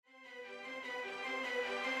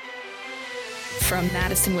From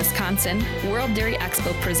Madison, Wisconsin, World Dairy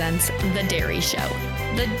Expo presents The Dairy Show,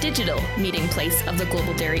 the digital meeting place of the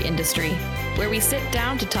global dairy industry, where we sit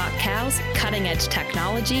down to talk cows, cutting-edge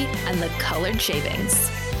technology, and the colored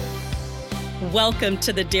shavings. Welcome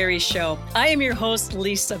to The Dairy Show. I am your host,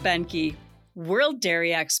 Lisa Benke. World Dairy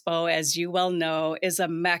Expo, as you well know, is a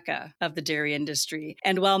mecca of the dairy industry.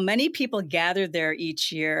 And while many people gather there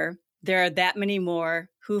each year, there are that many more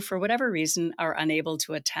who, for whatever reason, are unable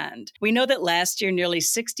to attend. We know that last year, nearly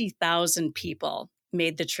 60,000 people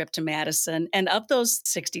made the trip to Madison. And of those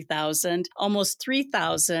 60,000, almost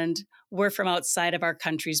 3,000 were from outside of our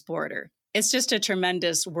country's border. It's just a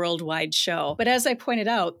tremendous worldwide show. But as I pointed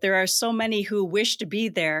out, there are so many who wish to be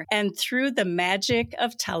there. And through the magic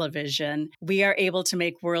of television, we are able to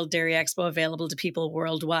make World Dairy Expo available to people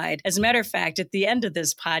worldwide. As a matter of fact, at the end of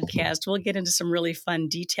this podcast, we'll get into some really fun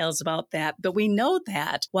details about that. But we know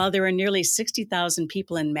that while there are nearly 60,000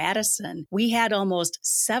 people in Madison, we had almost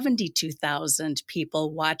 72,000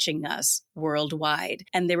 people watching us worldwide.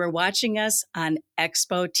 And they were watching us on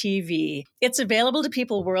ExpoTV. It's available to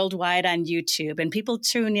people worldwide on YouTube, and people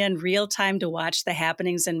tune in real time to watch the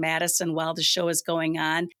happenings in Madison while the show is going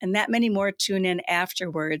on. And that many more tune in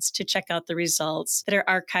afterwards to check out the results that are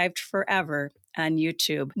archived forever on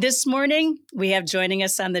YouTube. This morning, we have joining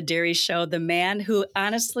us on The Dairy Show, the man who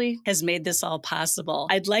honestly has made this all possible.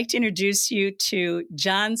 I'd like to introduce you to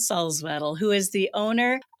John Salzwedel, who is the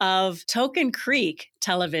owner of Token Creek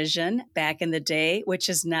Television back in the day, which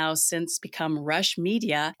has now since become Rush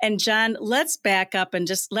Media. And John, let's back up and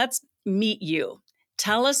let's meet you.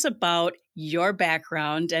 Tell us about your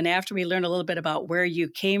background. And after we learn a little bit about where you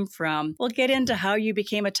came from, we'll get into how you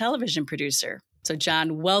became a television producer. So,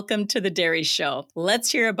 John, welcome to The Dairy Show.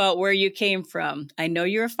 Let's hear about where you came from. I know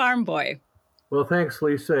you're a farm boy. Well, thanks,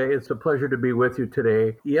 Lisa. It's a pleasure to be with you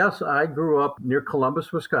today. Yes, I grew up near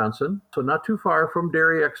Columbus, Wisconsin, so not too far from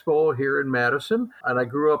Dairy Expo here in Madison. And I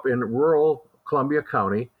grew up in rural Columbia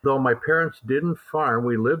County. Though my parents didn't farm,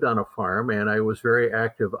 we lived on a farm, and I was very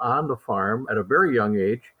active on the farm at a very young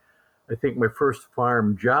age. I think my first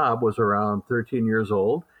farm job was around 13 years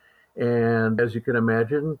old. And as you can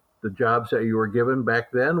imagine, the jobs that you were given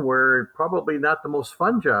back then were probably not the most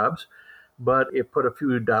fun jobs, but it put a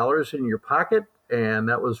few dollars in your pocket, and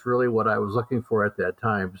that was really what I was looking for at that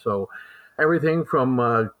time. So everything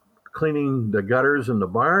from cleaning the gutters in the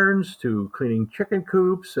barns to cleaning chicken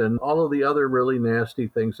coops and all of the other really nasty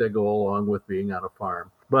things that go along with being on a farm.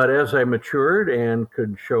 But as I matured and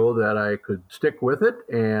could show that I could stick with it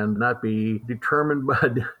and not be determined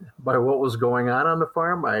by what was going on the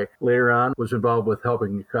farm, I later on was involved with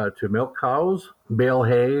helping to milk cows, bale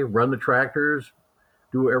hay, run the tractors,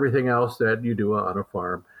 do everything else that you do on a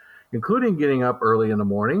farm, including getting up early in the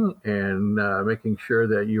morning and making sure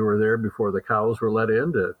that you were there before the cows were let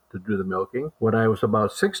in to do the milking. When I was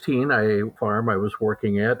about 16, I was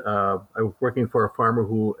working for a farmer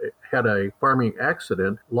who had a farming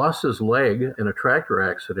accident, lost his leg in a tractor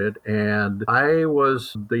accident, and I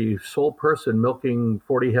was the sole person milking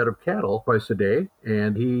 40 head of cattle twice a day,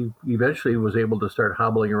 and he eventually was able to start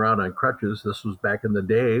hobbling around on crutches. This was back in the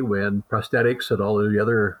day when prosthetics and all the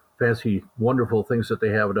other fancy, wonderful things that they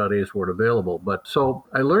have nowadays weren't available. But so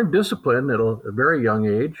I learned discipline at a very young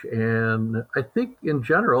age. And I think in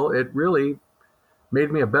general, it really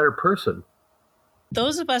made me a better person.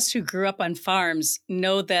 Those of us who grew up on farms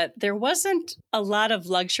know that there wasn't a lot of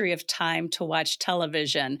luxury of time to watch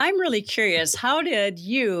television. I'm really curious, how did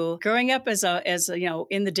you, growing up as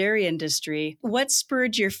in the dairy industry, what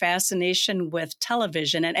spurred your fascination with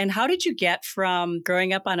television? And how did you get from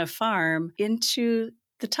growing up on a farm into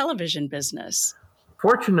the television business?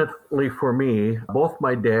 Fortunately for me, both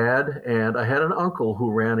my dad and I had an uncle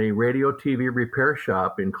who ran a radio TV repair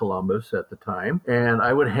shop in Columbus at the time, and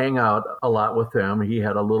I would hang out a lot with them. He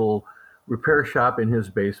had a little repair shop in his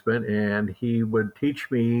basement, and he would teach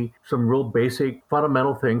me some real basic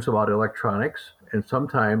fundamental things about electronics, and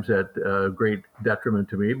sometimes at great detriment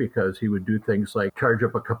to me, because he would do things like charge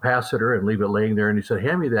up a capacitor and leave it laying there, and he said,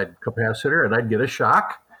 "Hand me that capacitor," and I'd get a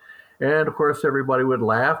shock. And of course, everybody would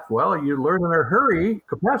laugh. Well, you learn in a hurry.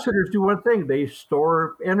 Capacitors do one thing. They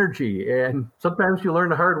store energy. And sometimes you learn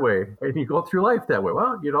the hard way and you go through life that way.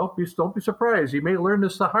 Well, don't be surprised. You may learn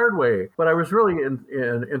this the hard way. But I was really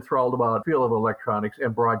enthralled about the field of electronics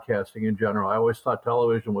and broadcasting in general. I always thought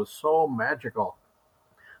television was so magical.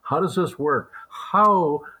 How does this work?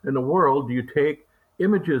 How in the world do you take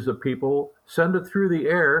images of people, send it through the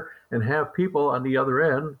air, and have people on the other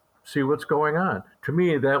end see what's going on? To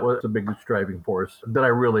me, that was the biggest driving force that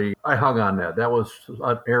I hung on that. That was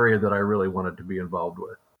an area that I really wanted to be involved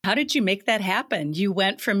with. How did you make that happen? You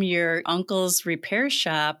went from your uncle's repair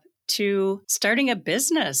shop to starting a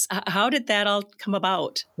business. How did that all come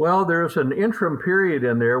about? Well, there's an interim period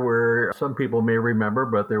in there where some people may remember,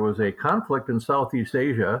 but there was a conflict in Southeast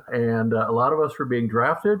Asia, and a lot of us were being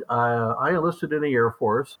drafted. I enlisted in the Air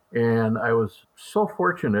Force, and I was so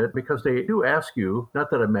fortunate because they do ask you, not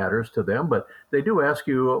that it matters to them, but they do ask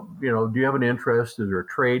you, do you have an interest? Is there a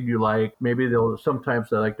trade you like? Maybe sometimes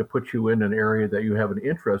they like to put you in an area that you have an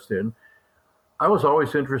interest in. I was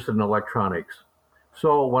always interested in electronics.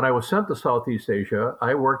 So when I was sent to Southeast Asia,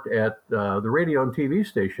 I worked at the radio and TV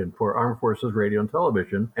station for Armed Forces Radio and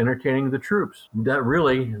Television, entertaining the troops. That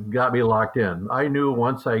really got me locked in. I knew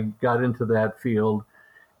once I got into that field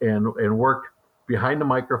and worked behind the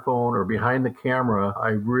microphone or behind the camera,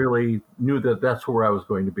 I really knew that that's where I was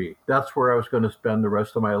going to be. That's where I was going to spend the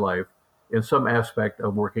rest of my life in some aspect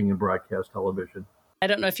of working in broadcast television. I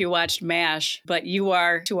don't know if you watched MASH, but you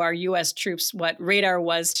are to our U.S. troops what radar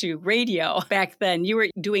was to radio back then. You were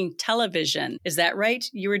doing television. Is that right?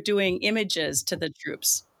 You were doing images to the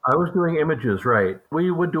troops. I was doing images, right. We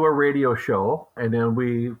would do a radio show, and then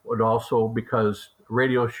we would also, because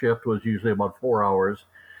radio shift was usually about 4 hours,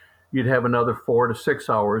 you'd have another 4 to 6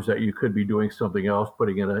 hours that you could be doing something else,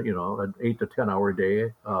 putting in an 8 to 10 hour day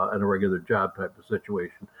in a regular job type of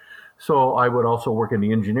situation. So I would also work in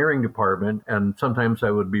the engineering department, and sometimes I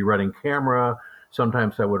would be running camera.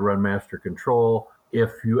 Sometimes I would run master control. If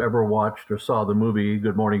you ever watched or saw the movie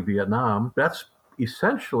Good Morning Vietnam, that's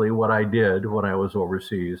essentially what I did when I was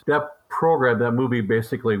overseas. That program, that movie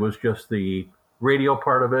basically was just the radio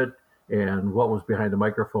part of it and what was behind the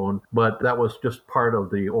microphone. But that was just part of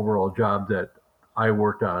the overall job that I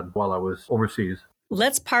worked on while I was overseas.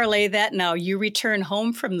 Let's parlay that now. You return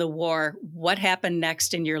home from the war. What happened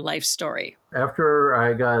next in your life story? After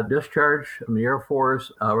I got discharged from the Air Force,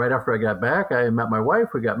 right after I got back, I met my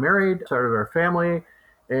wife. We got married, started our family,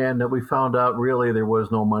 and we found out really there was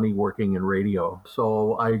no money working in radio.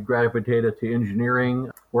 So I gravitated to engineering,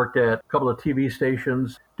 worked at a couple of TV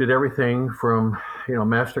stations, did everything from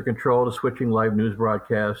master control to switching live news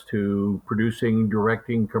broadcasts to producing,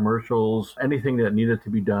 directing commercials, anything that needed to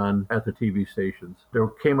be done at the TV stations. There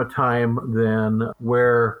came a time then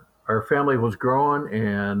where our family was growing,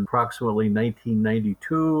 and approximately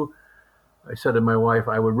 1992, I said to my wife,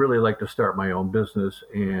 I would really like to start my own business,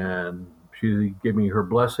 and she gave me her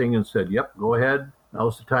blessing and said, yep, go ahead.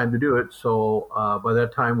 Now's the time to do it. So by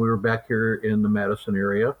that time, we were back here in the Madison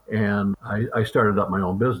area, and I started up my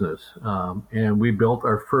own business. And we built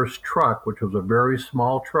our first truck, which was a very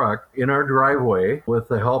small truck, in our driveway with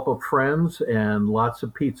the help of friends and lots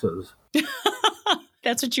of pizzas.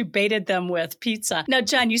 That's what you baited them with, pizza. Now,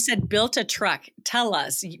 John, you said built a truck. Tell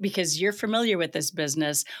us, because you're familiar with this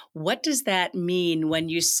business, what does that mean when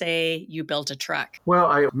you say you built a truck? Well,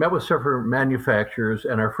 I met with several manufacturers,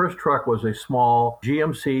 and our first truck was a small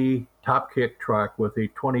GMC top kick truck with a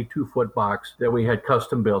 22-foot box that we had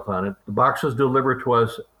custom built on it. The box was delivered to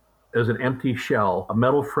us as an empty shell, a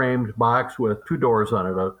metal framed box with 2 doors on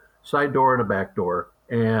it, a side door and a back door.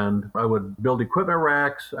 And I would build equipment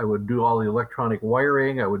racks. I would do all the electronic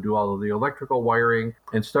wiring. I would do all of the electrical wiring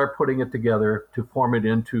and start putting it together to form it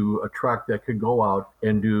into a truck that could go out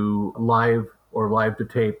and do live or live to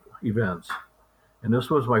tape events. And this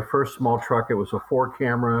was my first small truck. It was a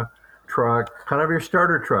 4-camera truck, kind of your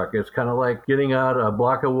starter truck. It's kind of like getting out a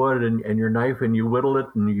block of wood and your knife, and you whittle it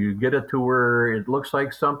and you get it to where it looks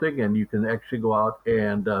like something, and you can actually go out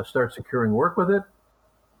and start securing work with it.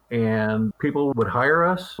 And people would hire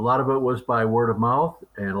us. A lot of it was by word of mouth,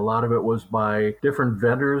 and a lot of it was by different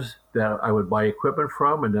vendors that I would buy equipment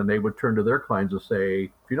from, and then they would turn to their clients and say,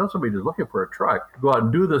 if you know somebody who's looking for a truck, go out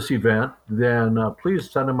and do this event, then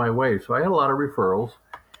please send them my way. So I had a lot of referrals,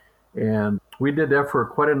 and we did that for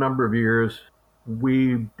quite a number of years.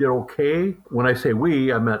 We did okay. When I say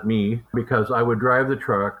we, I meant me, because I would drive the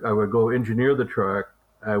truck, I would go engineer the truck,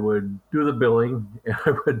 I would do the billing,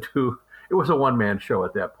 and it was a one-man show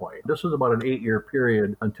at that point. This was about an 8-year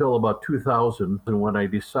period until about 2000, when I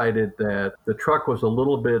decided that the truck was a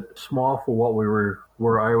little bit small for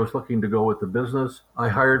where I was looking to go with the business. I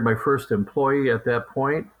hired my first employee at that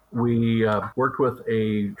point. We worked with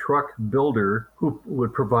a truck builder who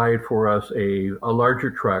would provide for us a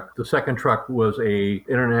larger truck. The second truck was a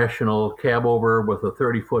international cab over with a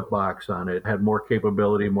 30-foot box on it. It had more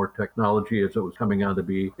capability, more technology as it was coming on to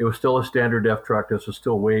be. It was still a standard def truck. This was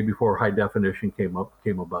still way before high definition came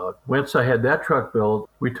about. Once I had that truck built,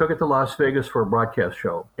 we took it to Las Vegas for a broadcast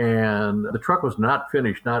show. And the truck was not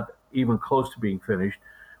finished, not even close to being finished.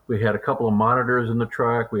 We had a couple of monitors in the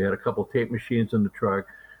truck. We had a couple of tape machines in the truck.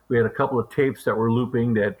 We had a couple of tapes that were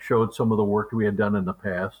looping that showed some of the work we had done in the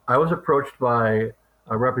past. I was approached by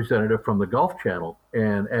a representative from the Golf Channel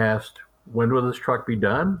and asked, when will this truck be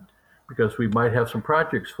done? Because we might have some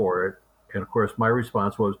projects for it. And of course, my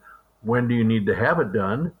response was, when do you need to have it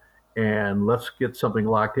done? And let's get something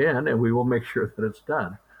locked in and we will make sure that it's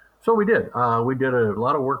done. So we did. We did a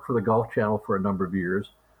lot of work for the Golf Channel for a number of years.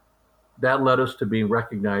 That led us to being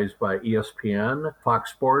recognized by ESPN,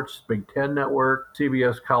 Fox Sports, Big Ten Network,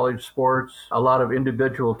 CBS College Sports, a lot of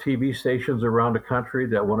individual TV stations around the country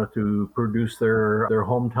that wanted to produce their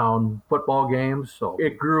hometown football games. So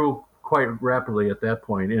it grew quite rapidly at that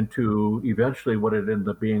point into eventually what it ended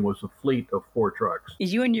up being was a fleet of 4 trucks.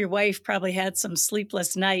 You and your wife probably had some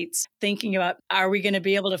sleepless nights thinking about, are we going to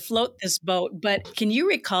be able to float this boat? But can you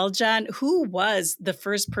recall, John, who was the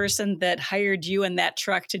first person that hired you and that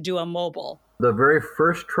truck to do a mobile? The very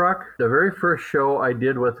first show I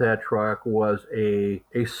did with that truck was a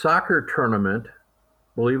soccer tournament.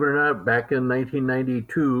 Believe it or not, back in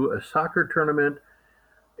 1992, a soccer tournament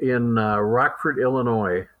in Rockford,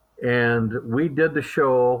 Illinois. And we did the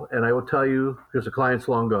show, and I will tell you, because the client's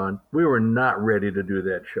long gone, we were not ready to do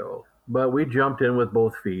that show. But we jumped in with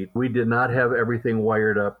both feet. We did not have everything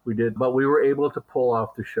wired up. But we were able to pull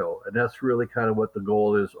off the show. And that's really kind of what the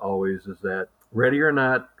goal is always, is that ready or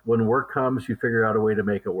not, when work comes, you figure out a way to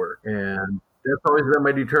make it work. And that's always been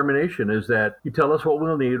my determination, is that you tell us what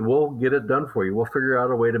we'll need, we'll get it done for you. We'll figure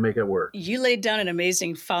out a way to make it work. You laid down an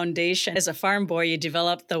amazing foundation. As a farm boy, you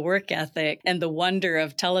developed the work ethic and the wonder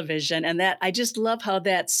of television. And that, I just love how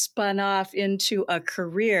that spun off into a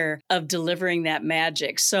career of delivering that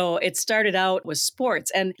magic. So it started out with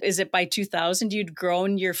sports. And is it by 2000 you'd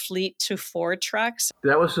grown your fleet to 4 trucks?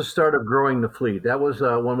 That was the start of growing the fleet. That was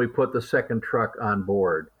when we put the second truck on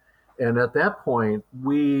board. And at that point,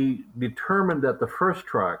 we determined that the first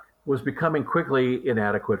truck was becoming quickly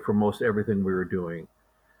inadequate for most everything we were doing.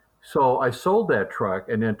 So I sold that truck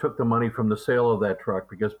and then took the money from the sale of that truck,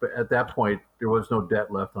 because at that point, there was no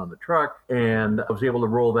debt left on the truck. And I was able to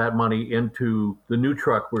roll that money into the new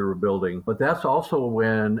truck we were building. But that's also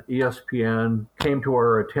when ESPN came to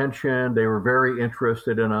our attention. They were very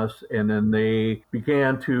interested in us. And then they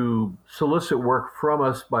began to solicit work from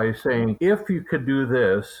us by saying, if you could do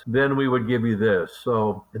this, then we would give you this.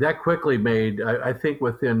 So that quickly made, I think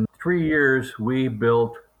within 3 years, we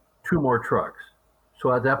built 2 more trucks.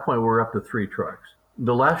 So at that point, we're up to 3 trucks.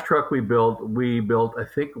 The last truck we built, I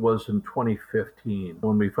think it was in 2015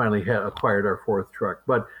 when we finally acquired our 4th truck.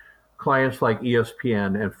 But clients like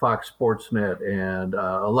ESPN and Fox Sports Net and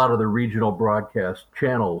a lot of the regional broadcast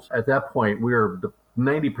channels, at that point,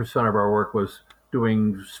 90% of our work was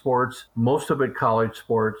doing sports, most of it college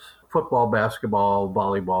sports, football, basketball,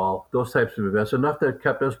 volleyball, those types of events, enough that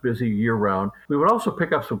kept us busy year round. We would also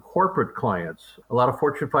pick up some corporate clients. A lot of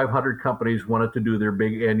Fortune 500 companies wanted to do their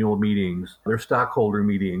big annual meetings, their stockholder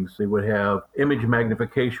meetings. They would have image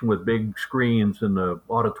magnification with big screens in the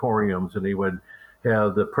auditoriums, and they would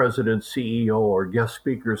have the president, CEO, or guest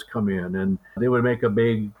speakers come in, and they would make a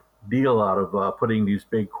big deal out of putting these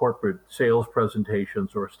big corporate sales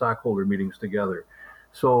presentations or stockholder meetings together.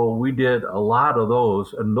 So we did a lot of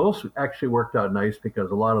those, and those actually worked out nice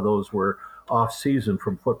because a lot of those were off season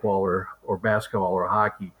from football or basketball or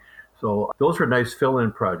hockey. So those were nice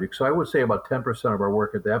fill-in projects. So I would say about 10% of our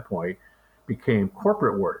work at that point became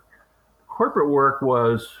corporate work. Corporate work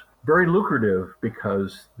was very lucrative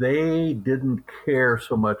because they didn't care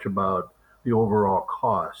so much about the overall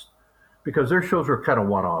cost, because their shows were kind of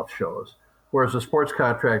one-off shows. Whereas a sports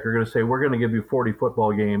contractor are going to say, we're going to give you 40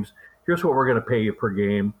 football games. Here's what we're going to pay you per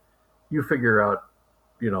game. You figure out,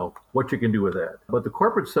 what you can do with that. But the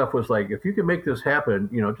corporate stuff was like, if you can make this happen,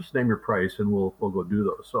 just name your price and we'll go do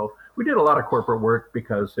those. So we did a lot of corporate work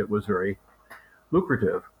because it was very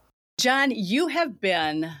lucrative. John, you have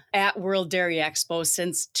been at World Dairy Expo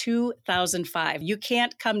since 2005. You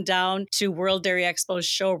can't come down to World Dairy Expo's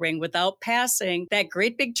show ring without passing that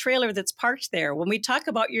great big trailer that's parked there. When we talk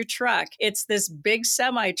about your truck, it's this big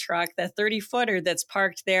semi truck, the 30-footer that's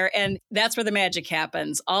parked there, and that's where the magic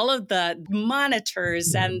happens. All of the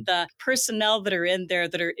monitors and the personnel that are in there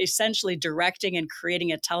that are essentially directing and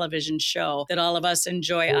creating a television show that all of us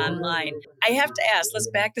enjoy online. I have to ask, let's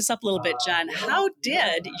back this up a little bit, John. How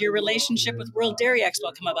did your relationship with World Dairy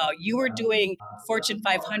Expo come about? You were doing Fortune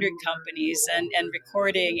 500 companies and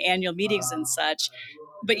recording annual meetings and such,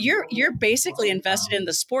 but you're basically invested in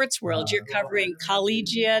the sports world. You're covering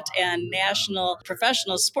collegiate and national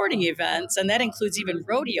professional sporting events, and that includes even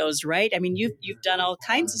rodeos, right? I mean, you've done all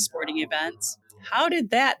kinds of sporting events. How did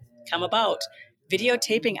that come about?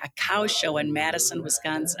 Videotaping a cow show in Madison,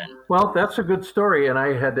 Wisconsin. Well, that's a good story, and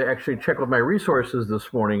I had to actually check with my resources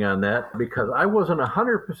this morning on that because I wasn't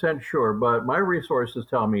 100% sure, but my resources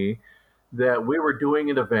tell me that we were doing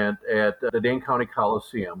an event at the Dane County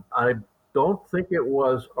Coliseum. I don't think it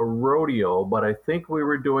was a rodeo, but I think we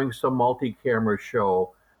were doing some multi-camera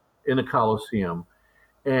show in the Coliseum.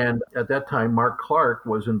 And at that time, Mark Clark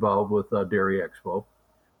was involved with Dairy Expo.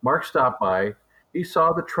 Mark stopped by. He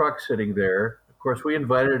saw the truck sitting there. Of course, we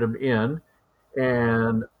invited him in,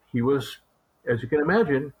 and he was, as you can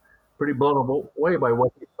imagine, pretty blown away by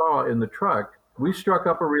what he saw in the truck. We struck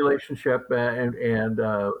up a relationship and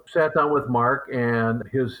sat down with Mark and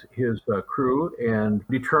his crew and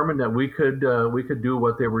determined that we could do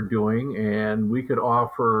what they were doing, and we could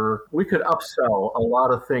upsell a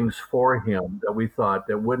lot of things for him that we thought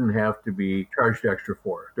that wouldn't have to be charged extra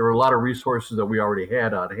for. There were a lot of resources that we already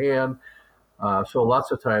had on hand. So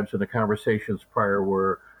lots of times in the conversations prior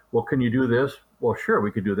were, well, can you do this? Well, sure,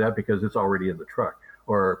 we could do that because it's already in the truck.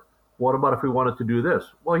 Or what about if we wanted to do this?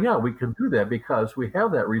 Well, yeah, we can do that because we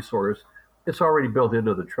have that resource. It's already built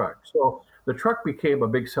into the truck. So the truck became a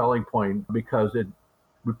big selling point because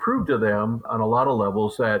we proved to them on a lot of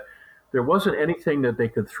levels that there wasn't anything that they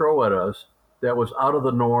could throw at us that was out of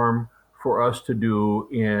the norm for us to do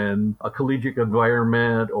in a collegiate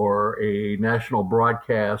environment or a national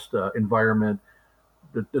broadcast environment.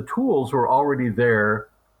 The tools were already there,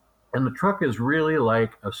 and the truck is really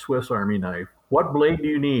like a Swiss Army knife. What blade do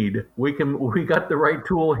you need? We got the right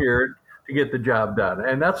tool here to get the job done.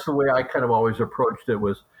 And that's the way I kind of always approached it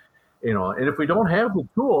was, and if we don't have the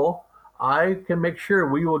tool, I can make sure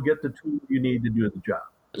we will get the tool you need to do the job.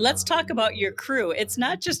 Let's talk about your crew. It's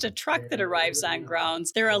not just a truck that arrives on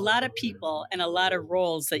grounds. There are a lot of people and a lot of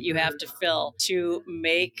roles that you have to fill to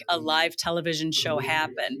make a live television show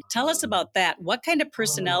happen. Tell us about that. What kind of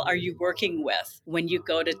personnel are you working with when you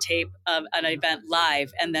go to tape an event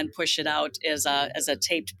live and then push it out as a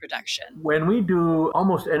taped production? When we do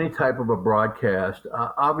almost any type of a broadcast,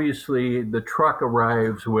 obviously the truck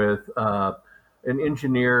arrives with an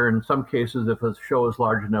engineer, in some cases, if a show is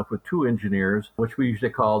large enough, with two engineers, which we usually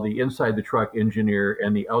call the inside the truck engineer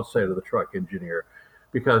and the outside of the truck engineer,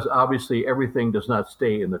 because obviously everything does not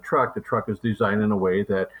stay in the truck. The truck is designed in a way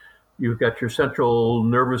that you've got your central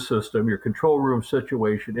nervous system, your control room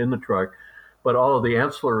situation in the truck, but all of the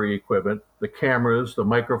ancillary equipment, the cameras, the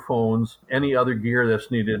microphones, any other gear that's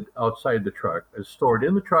needed outside the truck is stored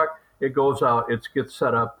in the truck. It goes out, it gets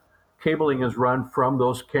set up. Cabling is run from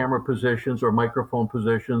those camera positions or microphone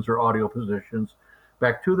positions or audio positions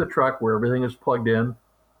back to the truck where everything is plugged in,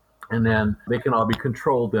 and then they can all be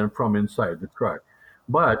controlled then from inside the truck.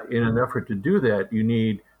 But in an effort to do that, you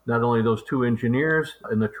need not only those two engineers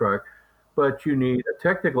in the truck, but you need a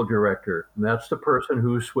technical director. And that's the person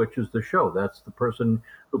who switches the show. That's the person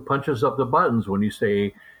who punches up the buttons when you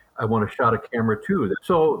say, I want to shot a camera too.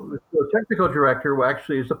 So the technical director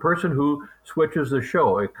actually is the person who switches the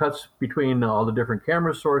show. It cuts between all the different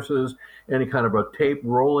camera sources, any kind of a tape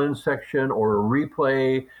roll-in section or a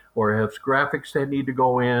replay, or has graphics that need to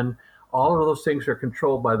go in. All of those things are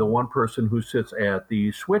controlled by the one person who sits at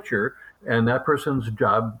the switcher, and that person's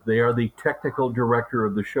job, they are the technical director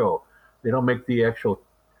of the show. They don't make the actual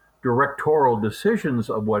directorial decisions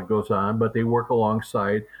of what goes on, but they work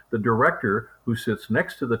alongside the director who sits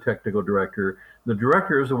next to the technical director. The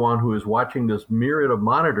director is the one who is watching this myriad of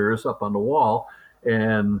monitors up on the wall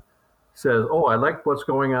and says, oh, I like what's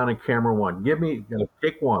going on in camera one. Give me,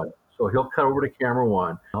 take one. So he'll cut over to camera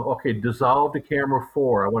one. Okay, dissolve to camera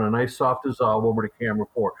four. I want a nice soft dissolve over to camera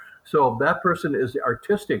four. So that person is the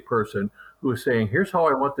artistic person who is saying, here's how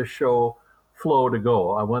I want the show flow to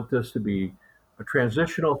go. I want this to be a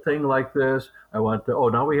transitional thing like this. I want to,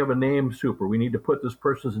 now we have a name, super. We need to put this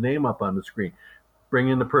person's name up on the screen. Bring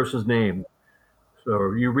in the person's name.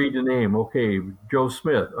 So you read the name. Okay, Joe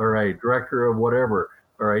Smith. All right, director of whatever.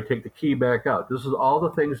 All right, take the key back out. This is all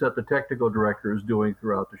the things that the technical director is doing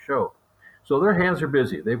throughout the show. So their hands are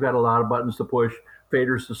busy. They've got a lot of buttons to push,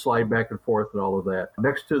 faders to slide back and forth and all of that.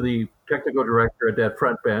 Next to the technical director at that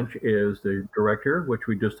front bench is the director, which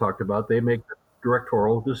we just talked about. They make the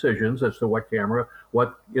directorial decisions as to what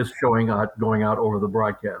is going out over the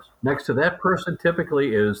broadcast. Next to that person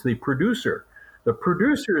typically is the producer. The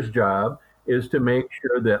producer's job is to make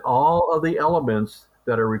sure that all of the elements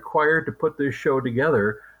that are required to put this show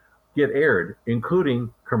together get aired,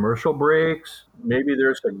 including commercial breaks. Maybe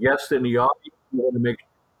there's a guest in the audience. You want to make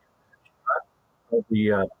sure of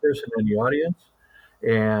the person in the audience,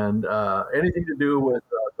 and anything to do with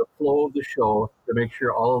the flow of the show to make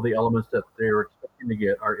sure all of the elements that they're expecting to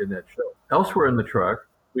get are in that show. Elsewhere in the truck,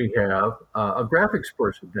 we have a graphics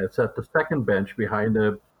person that's at the second bench behind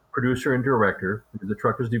the producer and director. The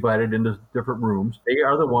truck is divided into different rooms. They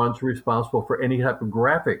are the ones responsible for any type of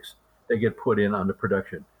graphics that get put in on the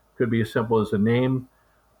production. Could be as simple as a name,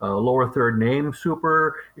 lower third name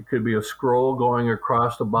super. It could be a scroll going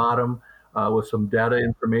across the bottom with some data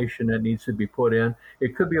information that needs to be put in.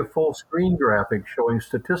 It could be a full screen graphic showing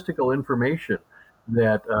statistical information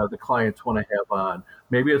that the clients want to have on.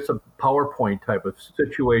 Maybe it's a PowerPoint type of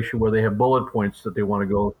situation where they have bullet points that they want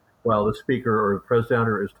to go while the speaker or the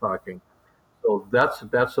presenter is talking. So that's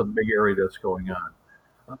a big area that's going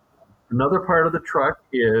on. Another part of the truck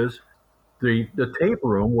is the tape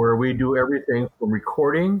room where we do everything from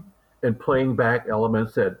recording and playing back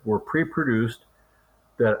elements that were pre-produced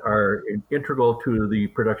that are integral to the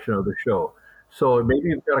production of the show. So maybe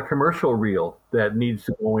you've got a commercial reel that needs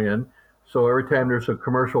to go in. So every time there's a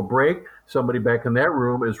commercial break, somebody back in that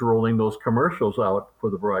room is rolling those commercials out for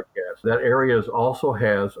the broadcast. That area also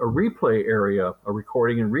has a replay area, a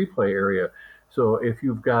recording and replay area. So if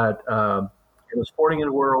you've got in the sporting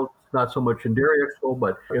world, not so much in Dairy Expo,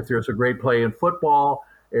 but if there's a great play in football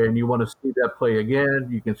and you want to see that play again,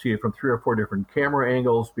 you can see it from 3 or 4 different camera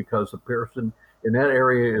angles because the person in that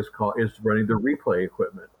area is running the replay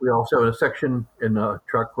equipment. We also have a section in the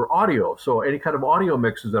truck for audio. So any kind of audio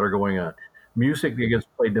mixes that are going on, music that gets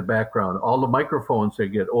played in the background, all the microphones that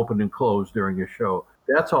get opened and closed during a show,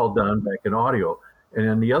 that's all done back in audio. And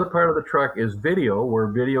then the other part of the truck is video, where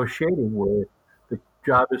video shading, where the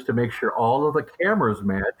job is to make sure all of the cameras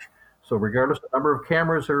match. So regardless of the number of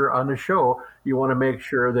cameras that are on the show, you want to make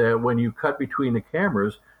sure that when you cut between the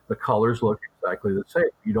cameras, the colors look exactly the same.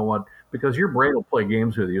 You don't want, because your brain will play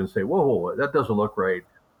games with you and say, whoa, that doesn't look right.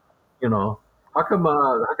 You know, how come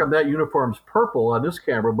that uniform's purple on this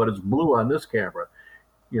camera, but it's blue on this camera?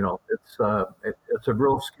 You know, it's a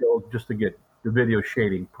real skill just to get the video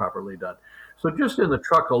shading properly done. So just in the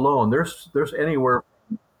truck alone, there's anywhere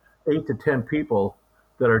from 8 to 10 people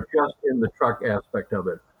that are just in the truck aspect of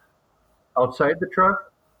it. Outside the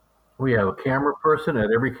truck, we have a camera person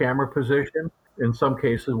at every camera position. In some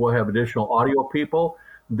cases, we'll have additional audio people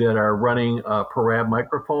that are running parab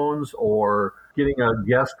microphones or getting a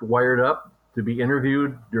guest wired up to be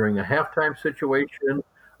interviewed during a halftime situation,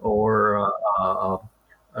 or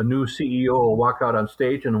a new CEO will walk out on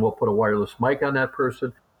stage and we'll put a wireless mic on that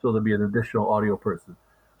person, so there'll be an additional audio person.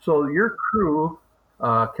 So your crew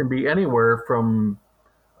can be anywhere from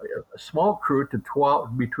a small crew to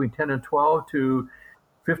 12, between 10 and 12 to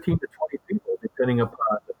 15 to 20 people, depending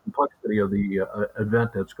upon the complexity of the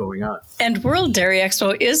event that's going on. And World Dairy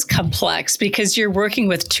Expo is complex because you're working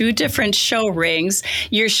with 2 different show rings.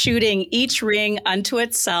 You're shooting each ring unto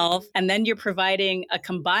itself, and then you're providing a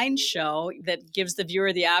combined show that gives the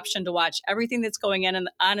viewer the option to watch everything that's going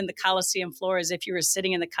on in the Coliseum floor as if you were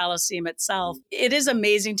sitting in the Coliseum itself. It is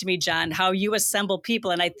amazing to me, John, how you assemble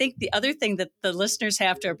people. And I think the other thing that the listeners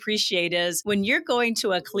have to appreciate is when you're going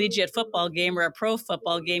to a collegiate football game or a pro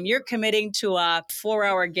football game, you're committing to a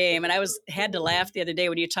 4-hour game. And I had to laugh the other day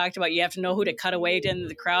when you talked about you have to know who to cut away into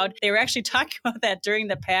the crowd. They were actually talking about that during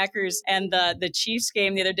the Packers and the Chiefs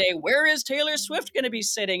game the other day. Where is Taylor Swift going to be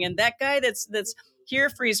sitting? And that guy that's here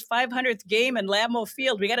for his 500th game in Lambeau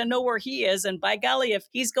Field, we got to know where he is. And by golly, if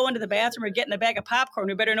he's going to the bathroom or getting a bag of popcorn,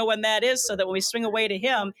 we better know when that is so that when we swing away to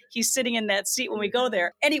him, he's sitting in that seat when we go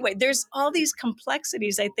there. Anyway, there's all these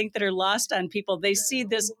complexities, I think, that are lost on people. They see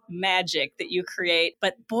this magic that you create,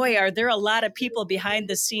 but boy, are there a lot of people behind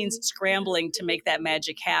the scenes scrambling to make that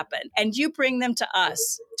magic happen. And you bring them to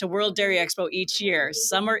us, to World Dairy Expo each year.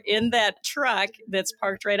 Some are in that truck that's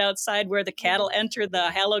parked right outside where the cattle enter the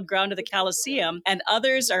hallowed ground of the Coliseum, and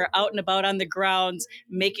others are out and about on the grounds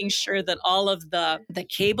making sure that all of the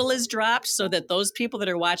cable is dropped so that those people that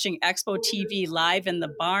are watching ExpoTV live in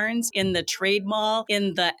the barns, in the trade mall,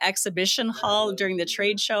 in the exhibition hall during the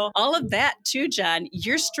trade show, all of that too, John,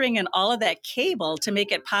 you're stringing all of that cable to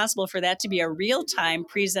make it possible for that to be a real-time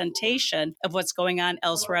presentation of what's going on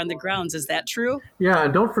elsewhere on the grounds. Is that true? Yeah,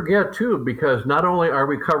 and don't forget too, because not only are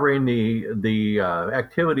we covering the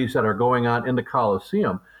activities that are going on in the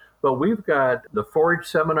Coliseum, but we've got the forage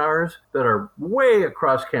seminars that are way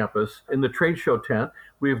across campus in the trade show tent.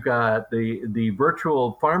 We've got the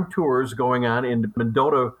virtual farm tours going on in the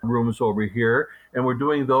Mendota rooms over here, and we're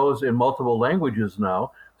doing those in multiple languages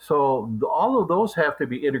now. So all of those have to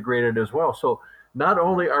be integrated as well. So not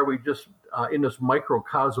only are we just in this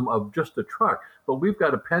microcosm of just the truck, but we've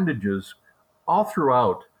got appendages all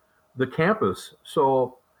throughout the campus.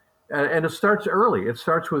 So, and it starts early. It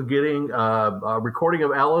starts with getting a recording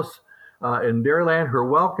of Alice in Dairyland, her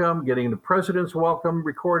welcome, getting the president's welcome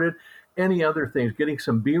recorded, any other things, getting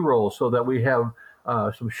some B-roll so that we have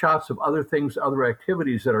some shots of other things, other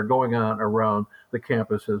activities that are going on around the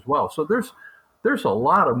campus as well. So there's a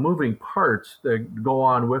lot of moving parts that go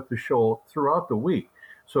on with the show throughout the week.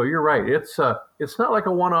 So you're right. It's not like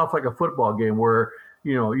a one-off like a football game where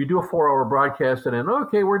You do a 4-hour broadcast and then,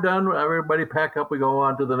 okay, we're done. Everybody pack up. We go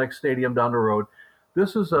on to the next stadium down the road.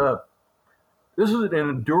 This is an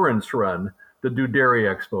endurance run to do Dairy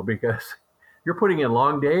Expo because you're putting in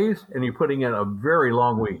long days and you're putting in a very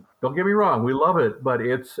long week. Don't get me wrong, we love it, but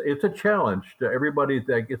it's a challenge to everybody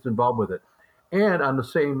that gets involved with it. And on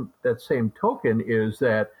that same token is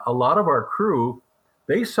that a lot of our crew,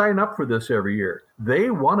 they sign up for this every year. They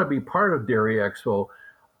want to be part of Dairy Expo.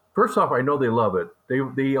 First off, I know they love it.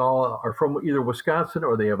 They all are from either Wisconsin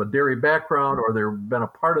or they have a dairy background or they've been a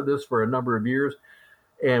part of this for a number of years.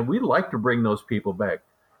 And we like to bring those people back.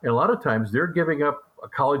 And a lot of times they're giving up a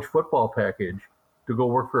college football package to go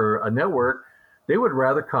work for a network. They would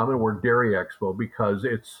rather come and work Dairy Expo because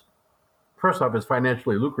first off, it's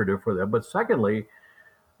financially lucrative for them. But secondly,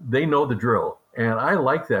 they know the drill. And I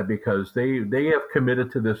like that because they have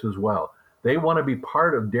committed to this as well. They want to be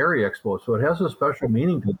part of Dairy Expo. So it has a special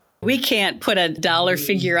meaning to them. We can't put a dollar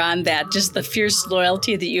figure on that, just the fierce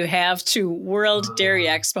loyalty that you have to World Dairy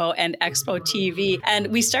Expo and ExpoTV. And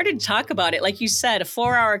we started to talk about it, like you said, a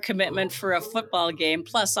 4-hour commitment for a football game,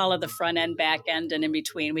 plus all of the front end, back end, and in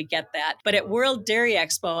between. We get that. But at World Dairy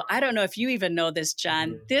Expo, I don't know if you even know this,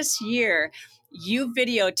 John, this year, you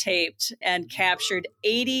videotaped and captured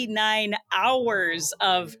 89 hours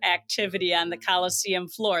of activity on the Coliseum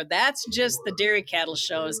floor. That's just the dairy cattle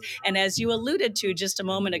shows. And as you alluded to just a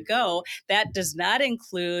moment ago, that does not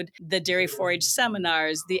include the dairy forage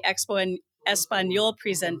seminars, the Expo and Espanol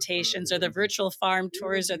presentations, or the virtual farm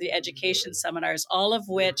tours, or the education seminars, all of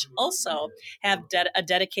which also have a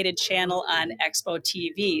dedicated channel on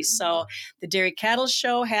ExpoTV. So the Dairy Cattle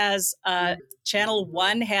Show has Channel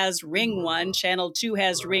 1 has Ring 1, Channel 2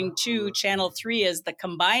 has Ring 2, Channel 3 is the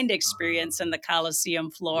combined experience in the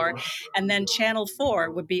Coliseum floor, and then Channel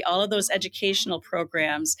 4 would be all of those educational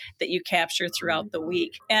programs that you capture throughout the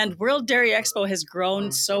week. And World Dairy Expo has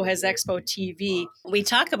grown, so has ExpoTV. We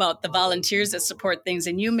talk about the volunteers that support things,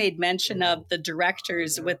 and you made mention of the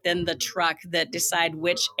directors within the truck that decide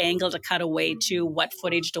which angle to cut away to, what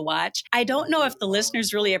footage to watch. I don't know if the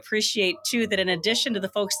listeners really appreciate, too, that in addition to the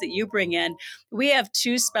folks that you bring in, we have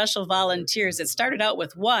 2 special volunteers. It started out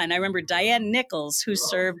with one. I remember Diane Nichols, who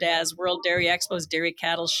served as World Dairy Expo's Dairy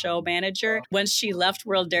Cattle Show manager. Once she left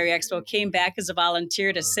World Dairy Expo, came back as a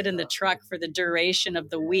volunteer to sit in the truck for the duration of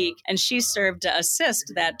the week. And she served to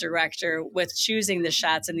assist that director with choosing the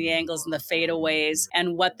shots and the angles and the fadeaways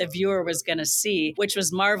and what the viewer was going to see, which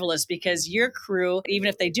was marvelous because your crew, even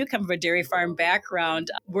if they do come from a dairy farm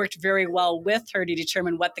background, worked very well with her to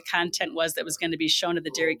determine what the content was that was going to be shown at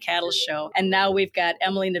the Dairy Cattle Show. And now we've got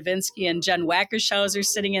Emily Novinsky and Jen Wackershauser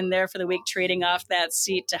sitting in there for the week, trading off that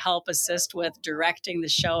seat to help assist with directing the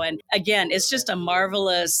show. And again, it's just a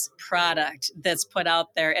marvelous product that's put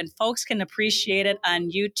out there, and folks can appreciate it on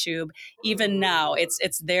YouTube. Even now, it's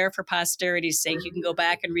there for posterity's sake. You can go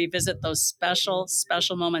back and revisit those special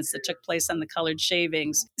moments that took place on the colored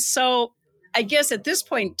shavings. So I guess at this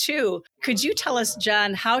point, too, could you tell us,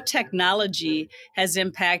 John, how technology has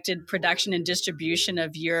impacted production and distribution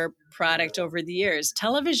of your product over the years?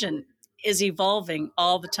 Television is evolving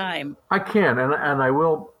all the time. I can, and I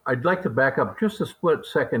will. I'd like to back up just a split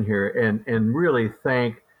second here and really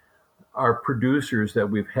thank our producers that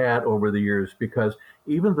we've had over the years, because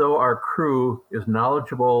even though our crew is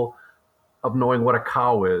knowledgeable of knowing what a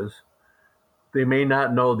cow is, they may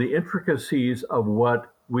not know the intricacies of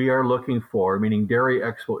what we are looking for, meaning Dairy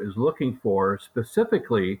Expo is looking for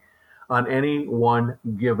specifically on any one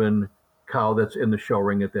given cow that's in the show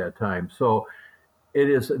ring at that time. So it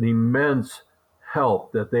is an immense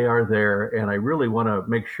help that they are there, and I really want to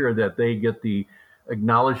make sure that they get the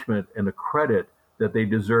acknowledgement and the credit that they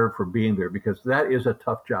deserve for being there, because that is a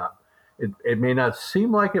tough job. It may not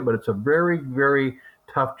seem like it, but it's a very, very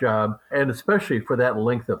tough job, and especially for that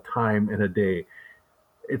length of time in a day.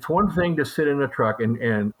 It's one thing to sit in a truck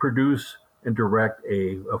and produce and direct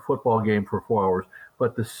a football game for 4 hours,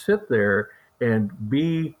 but to sit there and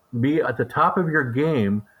be at the top of your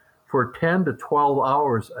game for 10 to 12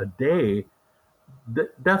 hours a day,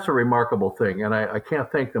 that's a remarkable thing. And I can't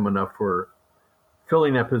thank them enough for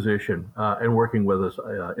filling that position and working with us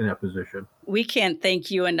in that position. We can't thank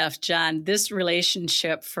you enough, John. This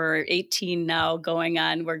relationship for 18 now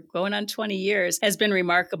we're going on 20 years, has been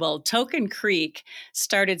remarkable. Token Creek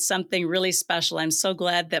started something really special. I'm so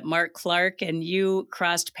glad that Mark Clark and you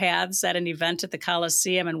crossed paths at an event at the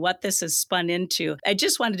Coliseum and what this has spun into. I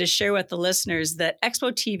just wanted to share with the listeners that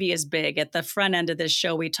ExpoTV is big. At the front end of this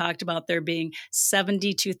show, we talked about there being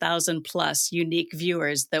 72,000 plus unique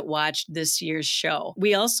viewers that watched this year's show.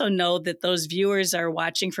 We also know that those viewers are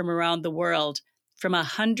watching from around the world, from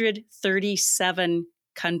 137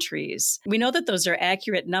 countries. We know that those are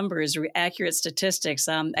accurate numbers or accurate statistics.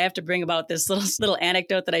 I have to bring about this little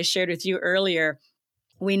anecdote that I shared with you earlier.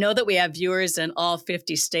 We know that we have viewers in all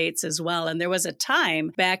 50 states as well. And there was a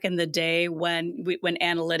time back in the day when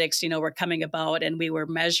analytics, were coming about and we were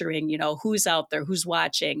measuring, who's out there, who's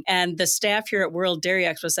watching. And the staff here at World Dairy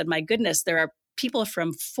Expo said, my goodness, there are people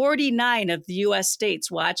from 49 of the U.S.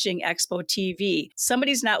 states watching ExpoTV.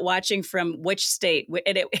 Somebody's not watching from which state?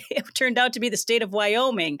 And it turned out to be the state of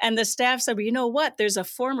Wyoming. And the staff said, well, you know what? There's a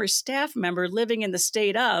former staff member living in the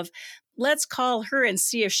state of. Let's call her and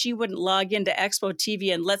see if she wouldn't log into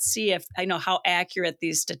ExpoTV, and let's see if I know how accurate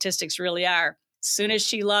these statistics really are. As soon as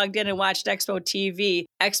she logged in and watched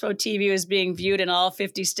ExpoTV was being viewed in all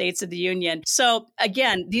 50 states of the union. So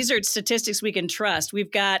again, these are statistics we can trust.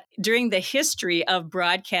 We've got, during the history of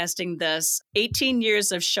broadcasting this, 18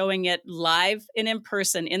 years of showing it live and in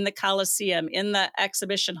person, in the Coliseum, in the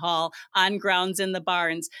exhibition hall, on grounds, in the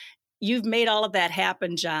barns. You've made all of that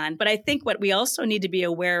happen, John. But I think what we also need to be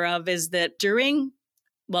aware of is that during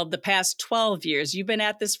the past 12 years, you've been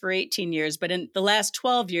at this for 18 years, but in the last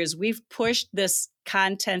 12 years, we've pushed this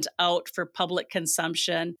content out for public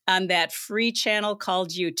consumption on that free channel called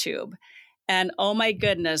YouTube. And oh my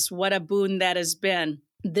goodness, what a boon that has been.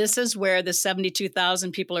 This is where the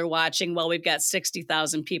 72,000 people are watching while we've got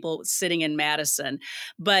 60,000 people sitting in Madison.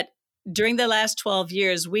 But during the last 12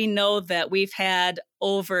 years, we know that we've had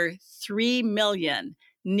over 3 million,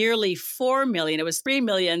 nearly 4 million. It was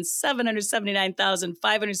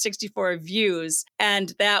 3,779,564 views.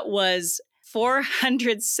 And that was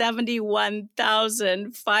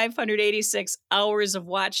 471,586 hours of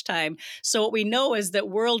watch time. So what we know is that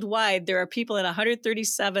worldwide, there are people in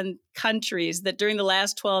 137 countries that during the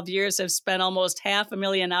last 12 years have spent almost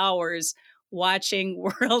 500,000 hours watching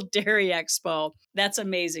World Dairy Expo. That's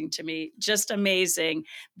amazing to me. Just amazing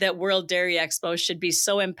that World Dairy Expo should be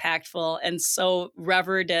so impactful and so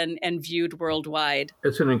revered and viewed worldwide.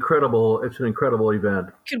 It's an incredible event.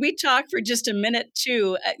 Could we talk for just a minute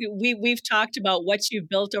too? We've talked about what you've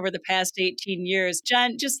built over the past 18 years.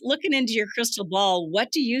 John, just looking into your crystal ball,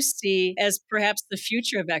 what do you see as perhaps the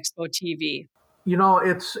future of ExpoTV? I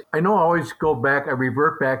always I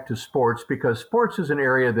revert back to sports because sports is an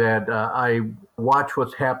area that I watch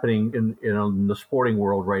what's happening in the sporting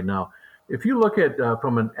world right now. If you look at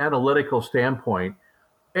from an analytical standpoint,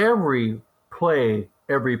 every play,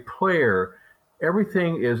 every player,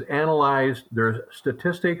 everything is analyzed. There's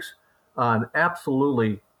statistics on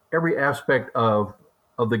absolutely every aspect of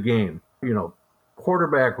the game.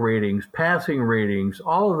 Quarterback ratings, passing ratings,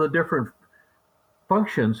 all of the different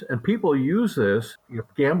functions, and people use this.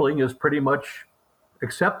 Gambling is pretty much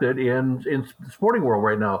accepted in the sporting world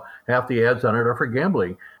right now. Half the ads on it are for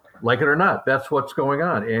gambling. Like it or not, that's what's going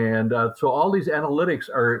on. And so all these analytics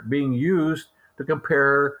are being used to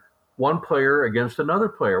compare one player against another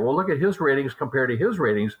player. Well, look at his ratings compared to his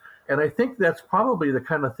ratings. And I think that's probably the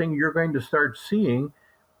kind of thing you're going to start seeing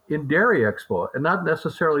in Dairy Expo. And not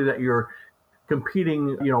necessarily that you're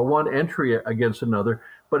competing, one entry against another,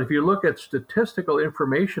 but if you look at statistical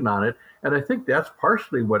information on it, and I think that's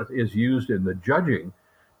partially what is used in the judging,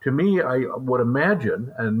 to me, I would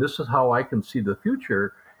imagine, and this is how I can see the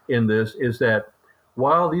future in this, is that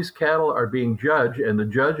while these cattle are being judged and the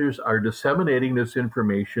judges are disseminating this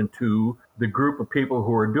information to the group of people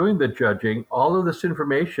who are doing the judging, all of this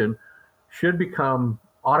information should become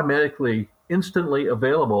automatically, instantly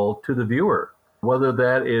available to the viewer, whether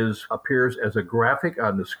that appears as a graphic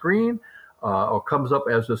on the screen, or comes up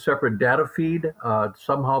as a separate data feed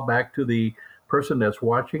somehow back to the person that's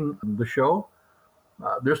watching the show.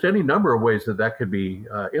 There's any number of ways that could be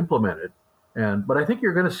implemented. But I think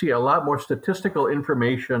you're going to see a lot more statistical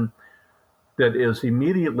information that is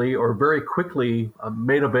immediately or very quickly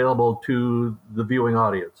made available to the viewing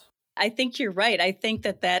audience. I think you're right. I think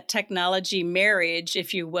that technology marriage,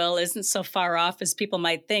 if you will, isn't so far off as people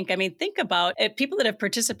might think. I mean, think about people that have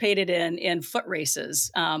participated in foot races,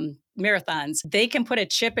 marathons. They can put a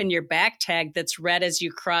chip in your back tag that's red as you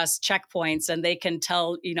cross checkpoints, and they can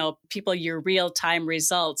tell, people your real-time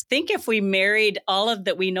results. Think if we married all of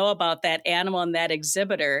that we know about that animal and that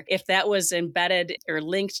exhibitor, if that was embedded or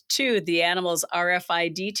linked to the animal's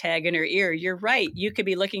RFID tag in her ear, you're right. You could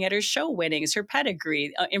be looking at her show winnings, her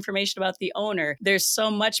pedigree, information about the owner. There's so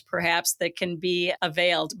much perhaps that can be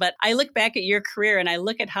availed. But I look back at your career and I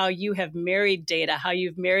look at how you have married data, how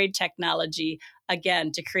you've married technology,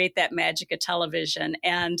 again, to create that magic of television.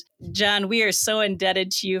 And John, we are so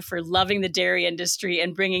indebted to you for loving the dairy industry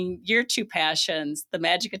and bringing your two passions, the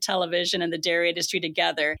magic of television and the dairy industry,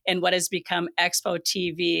 together in what has become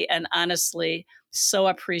ExpoTV, and honestly, so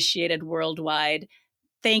appreciated worldwide.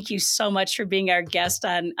 thank you so much for being our guest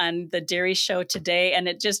on the Dairy Show today. And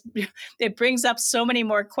it brings up so many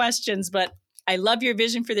more questions, but I love your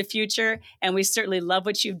vision for the future, and we certainly love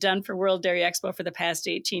what you've done for World Dairy Expo for the past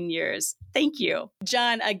 18 years. Thank you.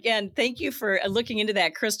 John, again, thank you for looking into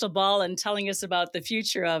that crystal ball and telling us about the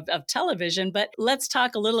future of television. But let's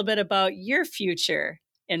talk a little bit about your future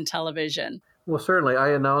in television. Well, certainly.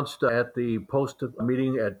 I announced at the post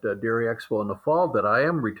meeting at Dairy Expo in the fall that I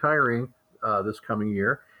am retiring this coming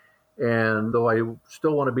year. And though I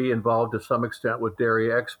still want to be involved to some extent with Dairy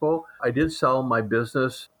Expo, I did sell my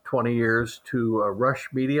business 20 years to Rush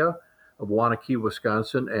Media of Waunakee,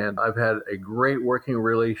 Wisconsin. And I've had a great working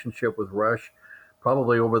relationship with Rush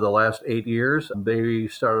probably over the last 8 years. They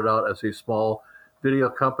started out as a small video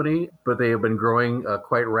company, but they have been growing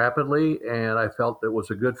quite rapidly. And I felt it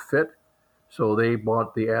was a good fit. So they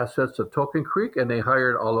bought the assets of Token Creek and they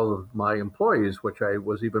hired all of my employees, which I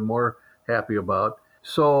was even more happy about.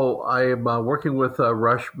 So I am working with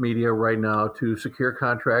Rush Media right now to secure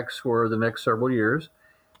contracts for the next several years.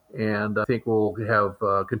 And I think we'll have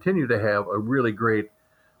continue to have a really great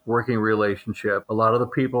working relationship. A lot of the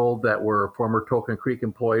people that were former Token Creek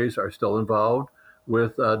employees are still involved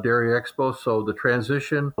with Dairy Expo. So the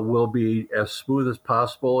transition will be as smooth as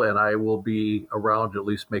possible, and I will be around to at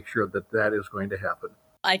least make sure that that is going to happen.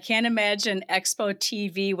 I can't imagine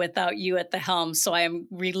ExpoTV without you at the helm. So I am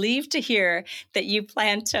relieved to hear that you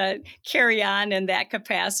plan to carry on in that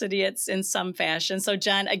capacity. It's in some fashion. So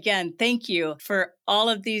John, again, thank you for all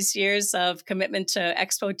of these years of commitment to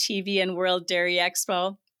ExpoTV and World Dairy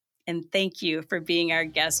Expo. And thank you for being our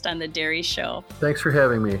guest on the Dairy Show. Thanks for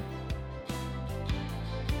having me.